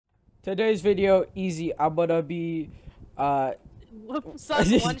Today's video, easy. I'm gonna be, Suck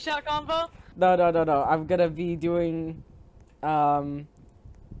one shot combo? no. I'm gonna be doing,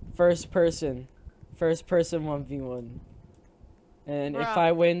 first person 1v1. And if Bruh.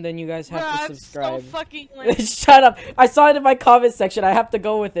 I win, then you guys have Bruh, to I'm subscribe. so fucking lame. Shut up! I saw it in my comment section. I have to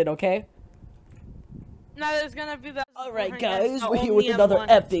go with it, okay? Now there's gonna be that. Alright boring guys, ass we're here only with have another one.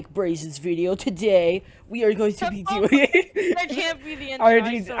 epic Braces video. Today, we are going to be doing That can't be the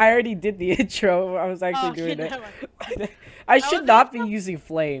intro. I already did the intro. I was actually doing okay, it. I should was not be intro? using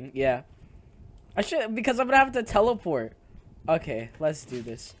flame. Yeah. I should, because I'm gonna have to teleport. Okay, let's do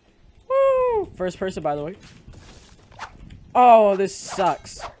this. Woo! First person, by the way. Oh, this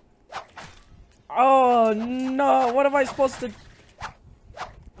sucks. Oh no, what am I supposed to...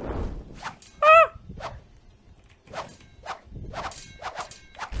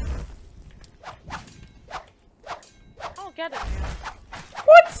 I'll get it, man.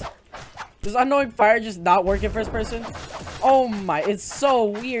 What? Does unknowing fire just not work in first person? Oh my, it's so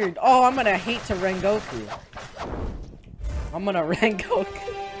weird. Oh, I'm gonna hate to Rengoku. I'm gonna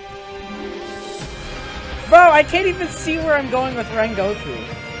Rengoku. Bro, I can't even see where I'm going with Rengoku.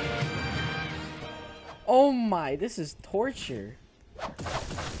 Oh my, this is torture.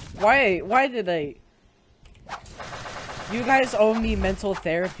 Why did I... You guys owe me mental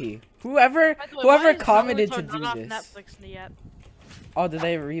therapy. Whoever By the way, why whoever is commented to Naruto do not this. off Netflix yet? Oh, did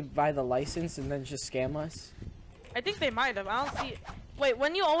they rebuy the license and then just scam us? I think they might have. I don't see. Wait,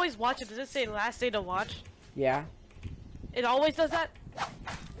 when you always watch it, does it say last day to watch? Yeah, It always does that?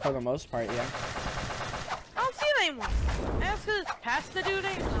 for the most part, yeah. I don't see it anymore. That's because it's past the due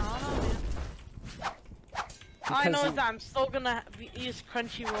date? No, I don't know, man. All I know Because is that I'm still gonna use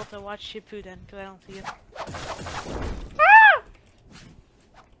Crunchyroll to watch Shippuden because I don't see it.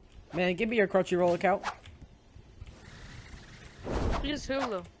 Man, give me your Crunchyroll account. Use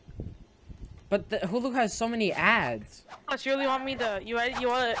Hulu. But the, Hulu has so many ads. Oh, so you really want me to? You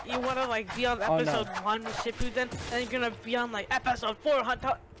wanna like be on Oh, no. episode 1 with Shippuden, then you're gonna be on like episode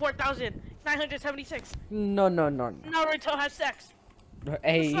 4,976. No. Naruto has sex.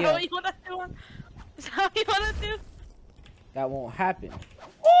 Hey, Is that yeah, what you wanna do? Is that what you wanna do? that won't happen.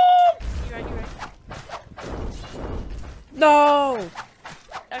 You right. No!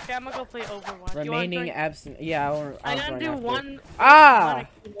 Okay, I'm gonna go play Overwatch. Remaining absent. Yeah, I'm gonna do one. Ah!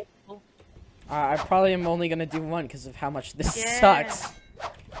 one- I probably am only gonna do one because of how much this Yeah. sucks.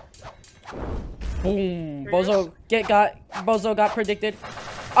 Boom! Bozo got predicted.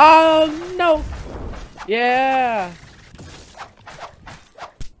 Oh no! Yeah!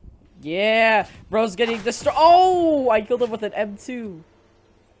 Yeah! Bro's getting destroyed. Oh! I killed him with an M2.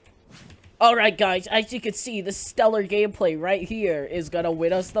 Alright guys, as you can see, the stellar gameplay right here is gonna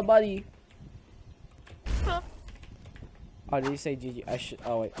win us the money. Huh. Oh, did you say GG? I should.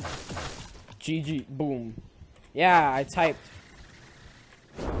 Oh, wait. GG. Boom. Yeah, I typed.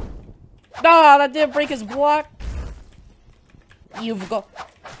 Nah, that didn't break his block. You're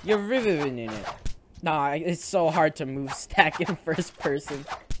riveting in it. Nah, it's so hard to move stack in first person.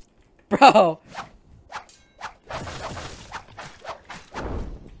 Bro.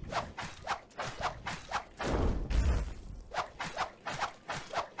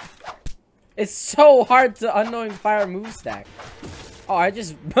 It's so hard to unknowing fire move stack. Oh, I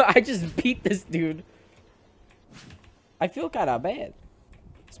just beat this dude. I feel kind of bad.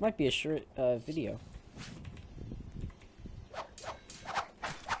 This might be a short video.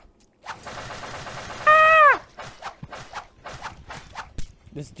 Ah!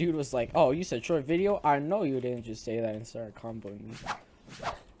 This dude was like, "Oh, you said short video? I know you didn't just say that and start comboing me."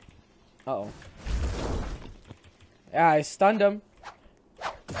 Uh-oh. Yeah, I stunned him.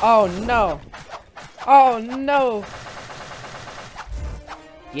 Oh no! Oh no!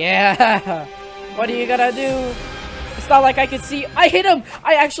 Yeah! What are you gonna do? It's not like I can see. I hit him!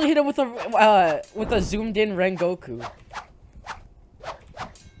 I actually hit him with a zoomed in Rengoku.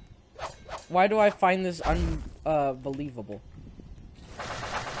 Why do I find this unbelievable?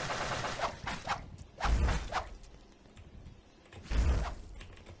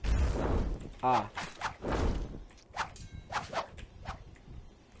 Ah.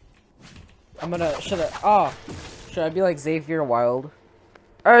 Should I be like Xavier Wild?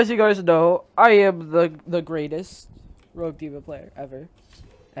 As you guys know, I am the greatest Rogue Diva player ever.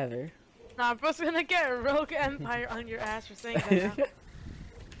 Nah, bro's gonna get a Rogue Empire on your ass for saying that now.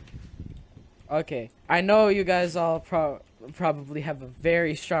 Okay, I know you guys all probably have a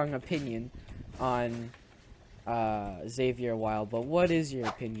very strong opinion on Xavier Wild, but what is your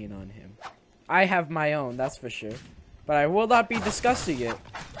opinion on him? I have my own, that's for sure, but I will not be discussing it.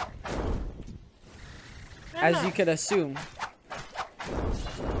 As you could assume.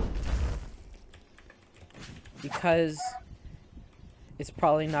 because it's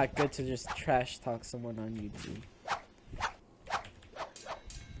probably not good to just trash talk someone on YouTube.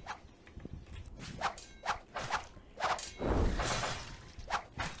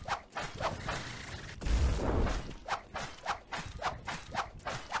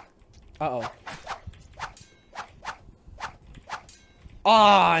 Uh-oh.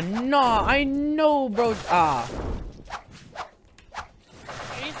 Ah, no, I know, bro. Ah.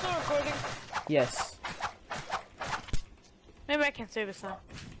 Are you still recording? Yes. Maybe I can save this now.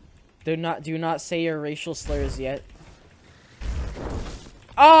 Do not say your racial slurs yet.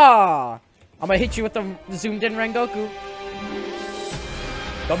 Ah! I'm gonna hit you with the zoomed in Rengoku.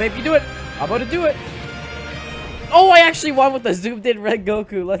 Don't make me do it. I'm gonna do it. Oh, I actually won with the zoomed in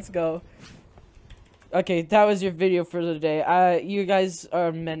Rengoku. Let's go. Okay, that was your video for the day. You guys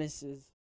are menaces.